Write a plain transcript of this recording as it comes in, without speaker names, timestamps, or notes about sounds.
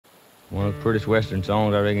One of the prettiest Western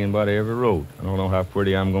songs I reckon anybody ever wrote. I don't know how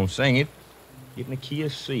pretty I'm gonna sing it. Get in the key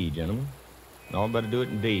of C, gentlemen. No, I better do it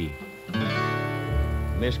in D.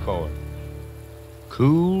 This chord.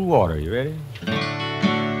 Cool water, you ready?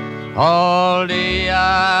 All day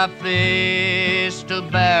I faced a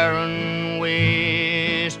barren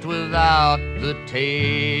waste without the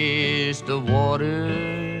taste of water.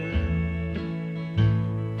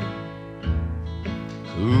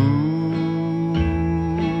 Cool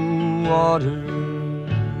water.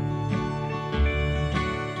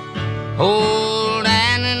 Old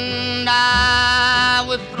Ann and I,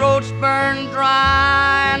 with throats burned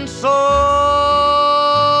dry and souls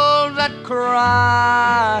that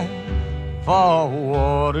cry for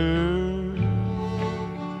water.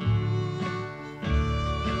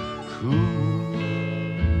 Cool,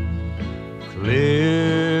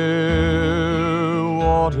 clear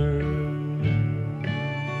water.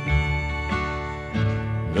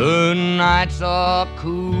 The nights are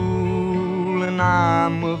cool and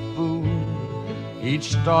I'm a fool.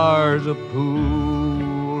 Each star's a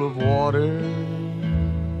pool of water.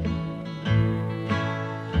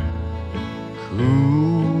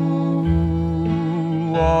 Cool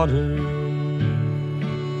water.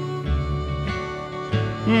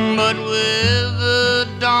 But with the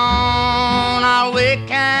dawn I'll wake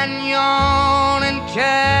and yawn and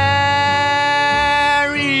carry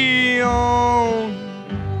on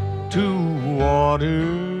to water.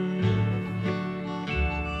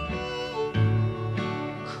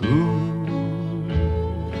 Cool,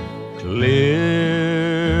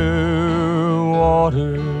 clear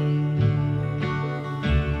water.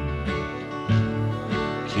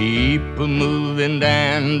 Keep moving,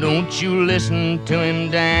 Dan, don't you listen to him,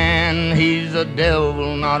 Dan. He's a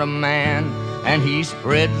devil, not a man, and he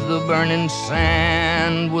spreads the burning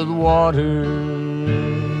sand with water.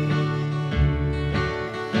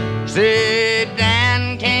 Say,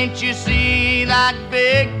 Dan, can't you see that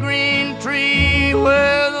big green tree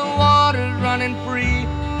where the water's running free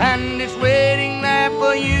and it's waiting there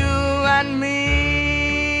for you and me?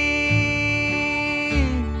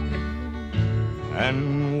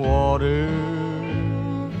 And water,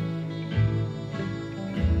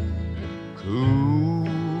 cool,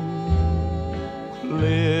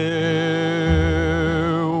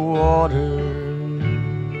 clear water.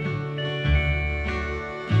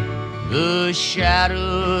 The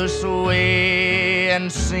shadows sway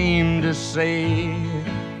and seem to say,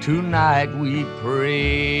 tonight we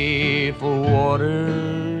pray for water.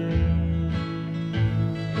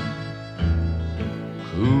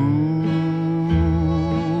 Cool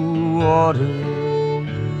water.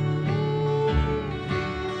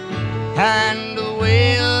 And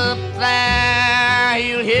way up there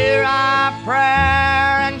he'll hear our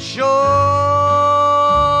prayer and show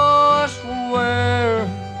us where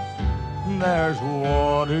there's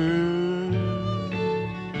water.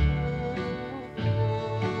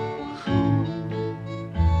 Cool,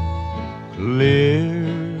 clear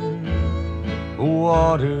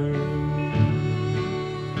water.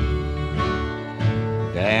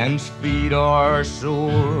 Dan's feet are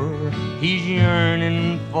sore, he's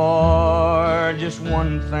yearning for just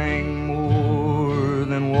one thing more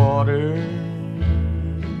than water.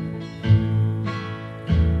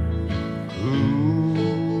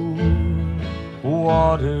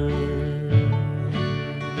 Water.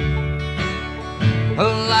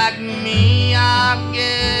 Like me, I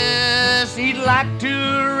guess he'd like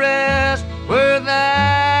to rest where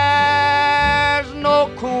there's no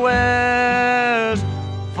quest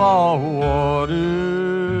for water.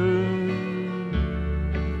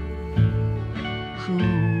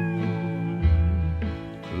 Cool,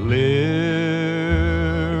 clear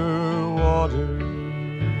water.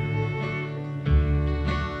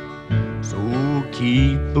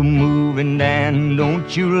 Keep moving, Dan,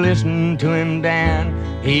 don't you listen to him, Dan.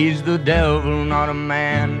 He's the devil, not a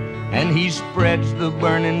man, and he spreads the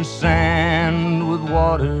burning sand with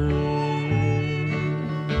water.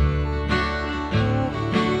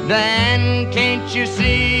 Dan, can't you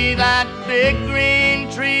see that big green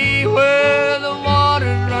tree where the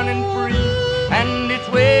water's running free and it's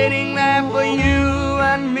waiting there for you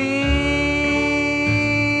and me?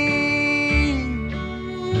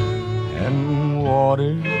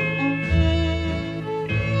 Water,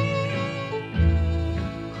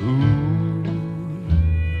 cool,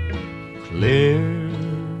 clear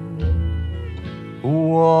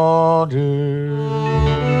water.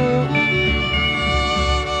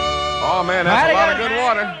 Oh, man, that's a lot of good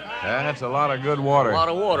water. That's a lot of good water. A lot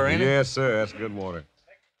of water, ain't it? Yes, sir, that's good water.